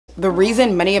The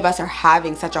reason many of us are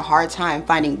having such a hard time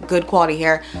finding good quality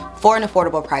hair for an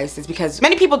affordable price is because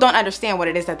many people don't understand what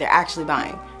it is that they're actually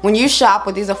buying. When you shop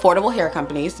with these affordable hair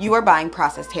companies, you are buying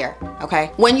processed hair,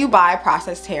 okay? When you buy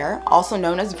processed hair, also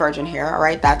known as virgin hair, all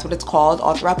right, that's what it's called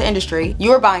all throughout the industry,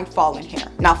 you are buying fallen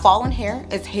hair. Now, fallen hair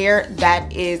is hair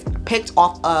that is picked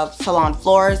off of salon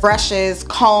floors, brushes,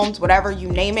 combs, whatever you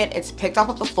name it, it's picked off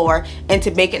of the floor, and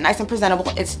to make it nice and presentable,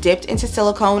 it's dipped into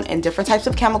silicone and different types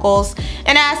of chemicals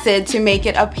and acid to make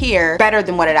it appear better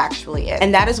than what it actually is.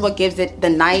 And that is what gives it the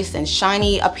nice and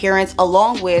shiny appearance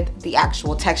along with the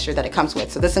actual texture that it comes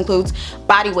with. So this includes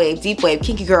body wave, deep wave,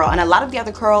 kinky curl, and a lot of the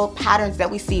other curl patterns that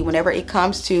we see whenever it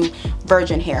comes to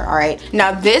virgin hair, all right?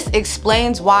 Now this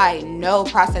explains why no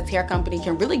processed hair company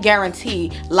can really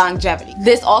guarantee longevity.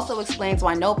 This also explains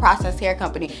why no processed hair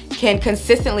company can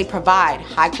consistently provide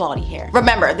high quality hair.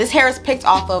 Remember, this hair is picked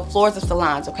off of floors of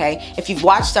salons, okay? If you've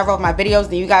watched several of my videos,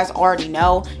 then you guys already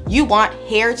know you want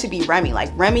hair to be Remy. Like,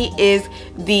 Remy is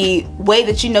the way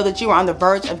that you know that you are on the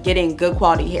verge of getting good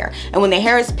quality hair. And when the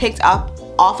hair is picked up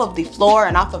off of the floor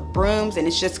and off of brooms and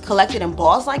it's just collected in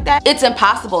balls like that, it's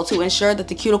impossible to ensure that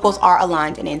the cuticles are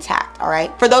aligned and intact, all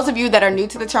right? For those of you that are new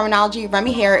to the terminology,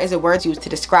 Remy hair is a word used to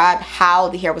describe how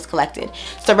the hair was collected.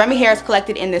 So Remy hair is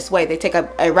collected in this way. They take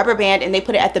a rubber band and they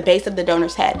put it at the base of the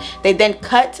donor's head. They then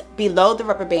cut below the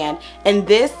rubber band, and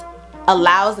this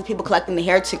allows the people collecting the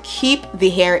hair to keep the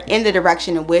hair in the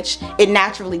direction in which it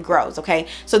naturally grows, okay?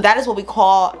 So that is what we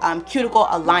call cuticle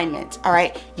alignment, all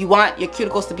right? You want your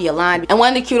cuticles to be aligned, and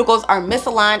when the cuticles are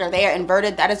misaligned or they are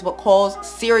inverted, that is what causes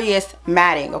serious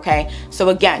matting, okay? So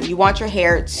again, you want your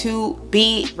hair to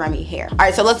be Remy hair. All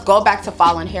right, so let's go back to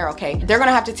fallen hair, okay? They're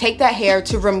gonna have to take that hair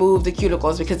to remove the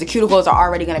cuticles because the cuticles are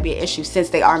already gonna be an issue since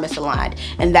they are misaligned.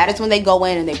 And that is when they go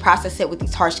in and they process it with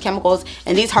these harsh chemicals,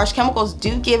 and these harsh chemicals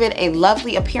do give it a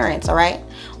lovely appearance, all right?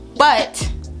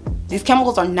 But these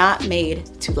chemicals are not made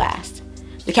to last.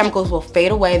 The chemicals will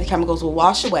fade away, the chemicals will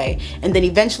wash away, and then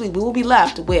eventually we will be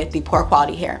left with the poor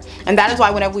quality hair. And that is why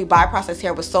whenever we buy processed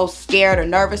hair, we're so scared or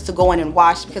nervous to go in and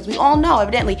wash, because we all know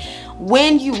evidently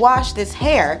when you wash this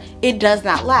hair, it does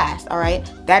not last, all right?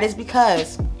 That is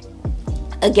because,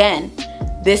 again,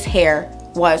 this hair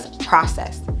was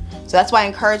processed. So that's why I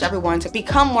encourage everyone to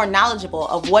become more knowledgeable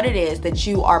of what it is that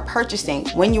you are purchasing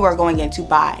when you are going in to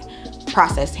buy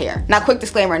processed hair. Now, quick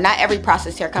disclaimer, not every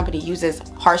processed hair company uses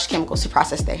harsh chemicals to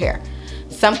process their hair.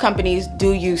 Some companies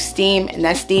do use steam, and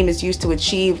that steam is used to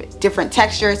achieve different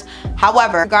textures.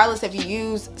 However, regardless if you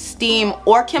use steam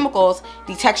or chemicals,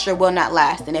 the texture will not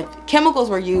last. And if chemicals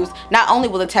were used, not only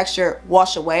will the texture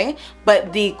wash away,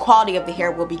 but the quality of the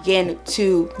hair will begin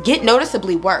to get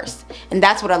noticeably worse. And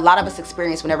that's what a lot of us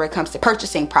experience whenever it comes to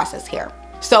purchasing processed hair.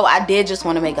 So I did just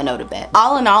want to make a note of that.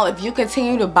 All in all, if you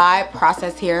continue to buy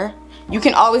processed hair, you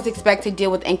can always expect to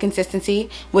deal with inconsistency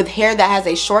with hair that has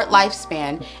a short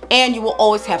lifespan, and you will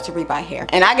always have to rebuy hair.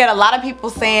 And I get a lot of people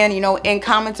saying, you know, in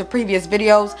comments of previous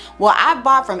videos, well, I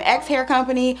bought from X hair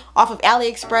company off of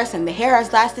AliExpress and the hair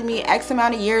has lasted me X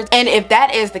amount of years. And if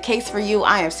that is the case for you,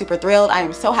 I am super thrilled. I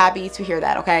am so happy to hear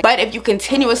that, okay? But if you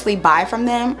continuously buy from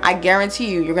them, I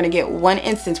guarantee you're gonna get one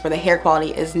instance where the hair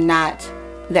quality is not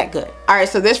that good. All right,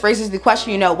 so this raises the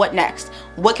question, you know, what next?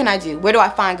 What can I do? Where do I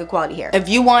find good quality hair? If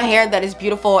you want hair that is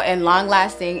beautiful and long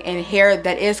lasting and hair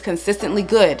that is consistently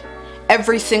good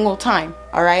every single time,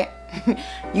 all right,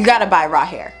 you gotta buy raw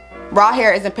hair. Raw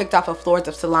hair isn't picked off of floors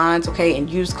of salons, okay, and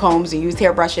used combs and used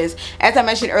hairbrushes. As I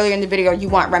mentioned earlier in the video, you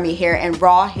want Remy hair, and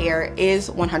raw hair is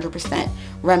 100%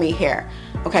 Remy hair.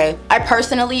 Okay, I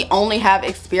personally only have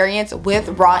experience with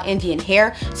raw Indian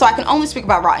hair, so I can only speak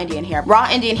about raw Indian hair. Raw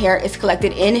Indian hair is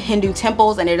collected in Hindu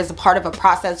temples, and it is a part of a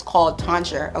process called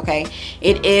tantra, okay?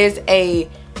 It is a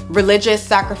religious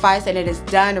sacrifice, and it is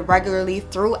done regularly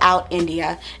throughout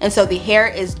India. And so the hair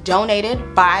is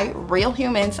donated by real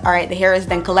humans, all right? The hair is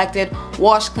then collected,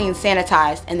 washed, cleaned,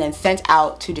 sanitized, and then sent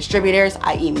out to distributors,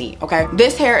 i.e. me, okay?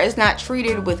 This hair is not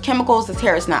treated with chemicals. This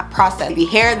hair is not processed. The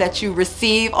hair that you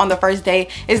receive on the first day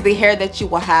is the hair that you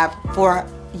will have for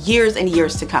years and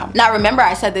years to come. Now remember,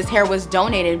 I said this hair was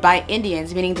donated by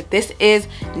Indians, meaning that this is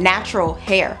natural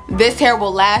hair. This hair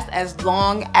will last as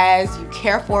long as you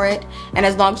care for it and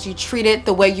as long as you treat it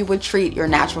the way you would treat your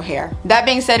natural hair. That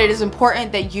being said, it is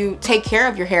important that you take care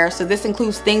of your hair, so this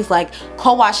includes things like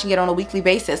co-washing it on a weekly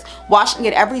basis, washing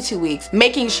it every 2 weeks,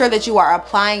 making sure that you are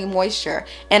applying moisture,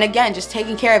 and again, just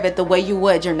taking care of it the way you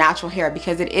would your natural hair,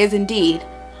 because it is indeed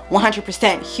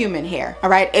 100% human hair. All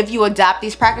right, if you adopt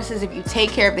these practices, if you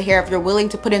take care of the hair, if you're willing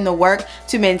to put in the work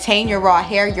to maintain your raw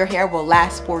hair, your hair will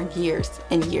last for years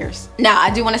and years. Now,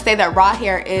 I do want to say that raw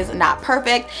hair is not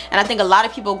perfect, and I think a lot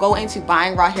of people go into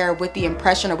buying raw hair with the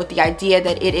impression or with the idea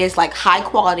that it is like high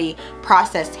quality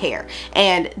processed hair,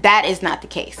 and that is not the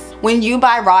case. When you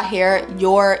buy raw hair,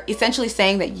 you're essentially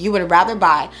saying that you would rather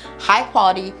buy high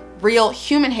quality real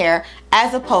human hair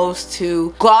as opposed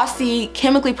to glossy,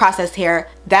 chemically processed hair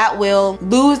that will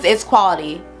lose its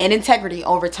quality and integrity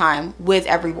over time with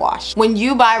every wash. When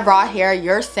you buy raw hair,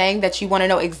 you're saying that you want to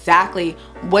know exactly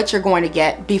what you're going to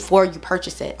get before you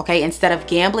purchase it, okay? Instead of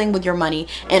gambling with your money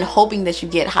and hoping that you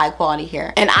get high quality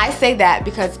hair. And I say that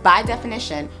because by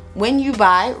definition, when you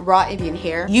buy raw Indian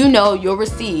hair, you know you'll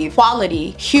receive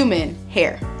quality human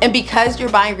hair. And because you're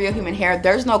buying real human hair,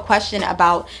 there's no question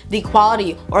about the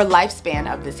quality or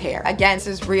lifespan of this hair. Again, this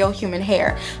is real human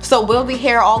hair. So will the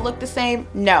hair all look the same?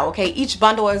 No, okay? Each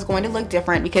bundle is going to look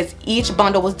different because each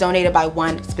bundle was donated by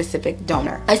one specific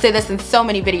donor. I say this in so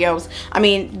many videos. I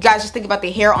mean, you guys just think about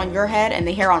the hair on your head and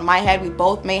the hair on my head. We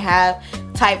both may have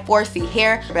type 4C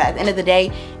hair, but at the end of the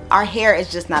day, our hair is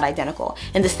just not identical.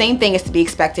 And the same thing is to be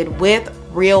expected with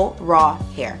real raw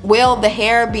hair. Will the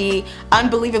hair be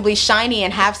unbelievably shiny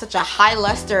and have such a high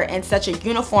luster and such a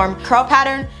uniform curl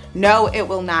pattern? No, it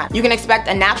will not. You can expect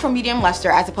a natural medium luster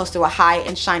as opposed to a high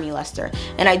and shiny luster.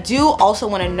 And I do also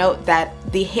want to note that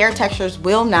the hair textures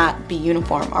will not be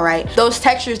uniform, all right? Those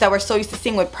textures that we're so used to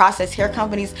seeing with processed hair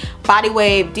companies, body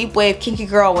wave, deep wave, kinky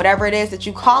girl, whatever it is that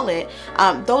you call it,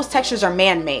 those textures are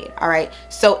man-made, all right?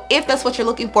 So if that's what you're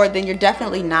looking for, then you're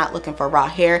definitely not looking for raw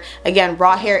hair. Again,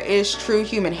 raw hair is true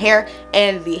human hair,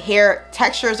 and the hair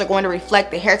textures are going to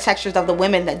reflect the hair textures of the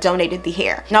women that donated the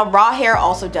hair. Now, raw hair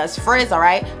also does frizz, all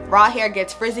right? Raw hair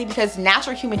gets frizzy because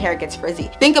natural human hair gets frizzy.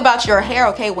 Think about your hair,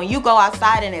 okay? When you go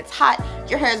outside and it's hot,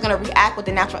 your hair is going to react with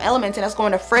the natural elements and it's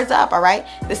going to frizz up, all right?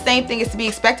 The same thing is to be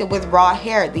expected with raw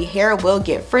hair. The hair will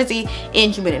get frizzy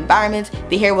in humid environments.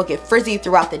 The hair will get frizzy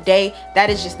throughout the day. That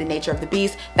is just the nature of the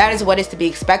beast. That is what is to be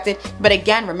expected. But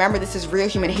again, remember, this is real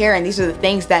human hair, and these are the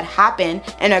things that happen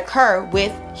and occur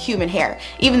with human hair.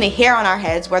 Even the hair on our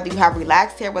heads, whether you have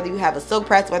relaxed hair, whether you have a silk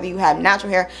press, whether you have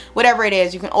natural hair, whatever it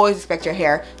is, you can always expect your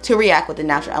hair to react with the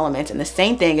natural elements, and the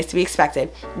same thing is to be expected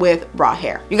with raw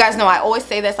hair. You guys know I always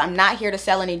say this, I'm not here to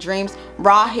sell any dreams.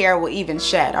 Raw hair will even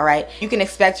shed, all right? You can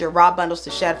expect your raw bundles to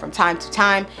shed from time to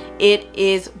time. It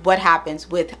is what happens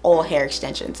with all hair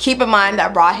extensions. Keep in mind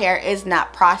that raw hair is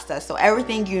not processed, so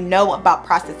everything you know about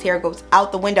processed hair goes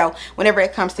out the window whenever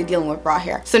it comes to dealing with raw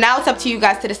hair. So now it's up to you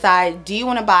guys to decide, do you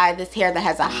want to buy this hair that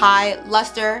has a high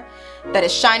luster, that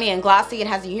is shiny and glossy and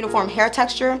has a uniform hair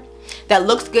texture, that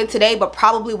looks good today but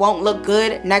probably won't look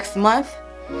good next month?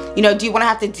 You know, do you want to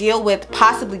have to deal with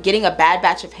possibly getting a bad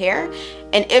batch of hair?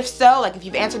 And if so, like if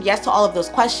you've answered yes to all of those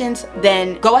questions,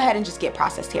 then go ahead and just get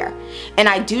processed hair. And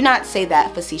I do not say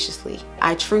that facetiously.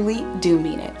 I truly do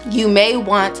mean it. You may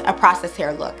want a processed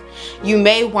hair look. You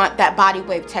may want that body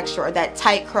wave texture or that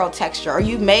tight curl texture, or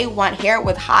you may want hair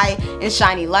with high and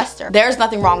shiny luster. There's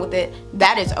nothing wrong with it.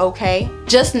 That is okay.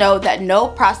 Just know that no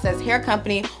processed hair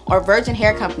company or virgin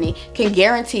hair company can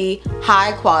guarantee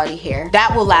high quality hair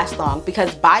that will last long,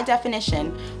 because by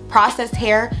definition, processed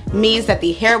hair means that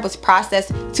the hair was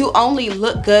processed to only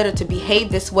look good or to behave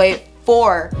this way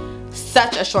for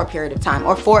such a short period of time,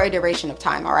 or for a duration of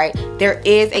time, all right? There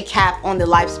is a cap on the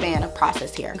lifespan of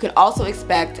processed hair. You can also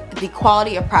expect the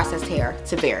quality of processed hair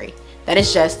to vary. That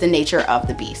is just the nature of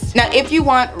the beast. Now, if you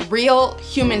want real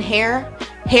human hair,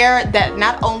 hair that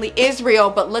not only is real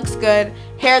but looks good,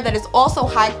 hair that is also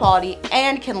high quality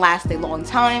and can last a long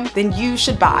time, then you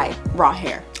should buy raw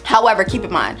hair. However, keep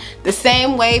in mind, the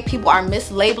same way people are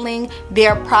mislabeling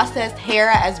their processed hair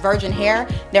as virgin hair,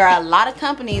 there are a lot of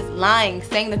companies lying,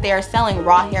 saying that they are selling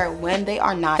raw hair when they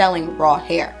are not selling raw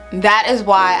hair. That is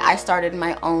why I started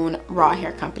my own raw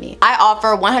hair company. I offer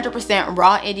 100%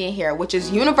 raw Indian hair, which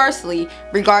is universally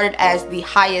regarded as the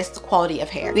highest quality of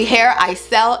hair. The hair I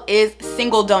sell is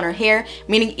single donor hair,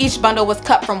 meaning each bundle was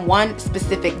cut from one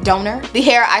specific donor. The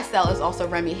hair I sell is also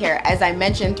Remy hair. As I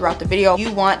mentioned throughout the video,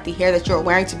 you want the hair that you're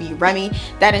wearing to be Remy.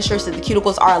 That ensures that the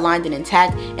cuticles are aligned and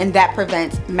intact, and that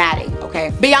prevents matting,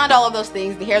 okay? Beyond all of those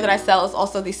things, the hair that I sell is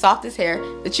also the softest hair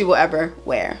that you will ever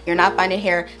wear. You're not finding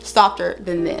hair softer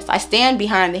than this. I stand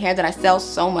behind the hair that I sell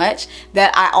so much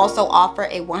that I also offer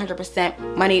a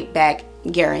 100% money back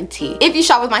guarantee. If you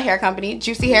shop with my hair company,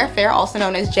 Juicy Hair Affair, also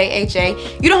known as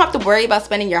JHA, you don't have to worry about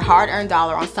spending your hard-earned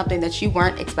dollar on something that you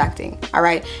weren't expecting, all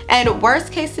right? And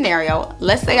worst case scenario,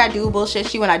 let's say I do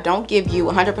bullshit you and I don't give you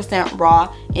 100%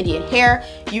 raw Indian hair,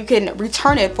 you can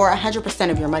return it for 100%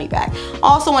 of your money back.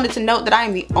 Also wanted to note that I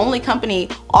am the only company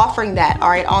offering that, all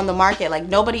right, on the market. Like,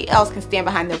 nobody else can stand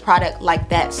behind their product like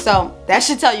that. So that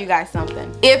should tell you guys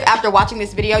something. If after watching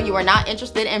this video you are not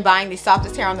interested in buying the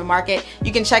softest hair on the market,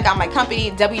 you can check out my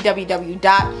company,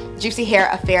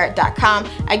 www.juicyhairaffair.com.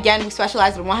 Again, we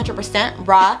specialize in 100%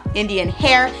 raw Indian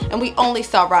hair, and we only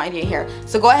sell raw Indian hair.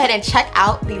 So go ahead and check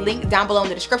out the link down below in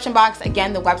the description box.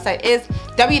 Again, the website is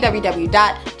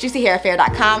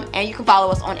www.juicyhairaffair.com, and you can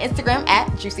follow us on Instagram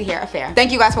at Juicy Hair Affair.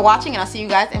 Thank you guys for watching, and I'll see you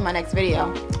guys in my next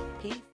video.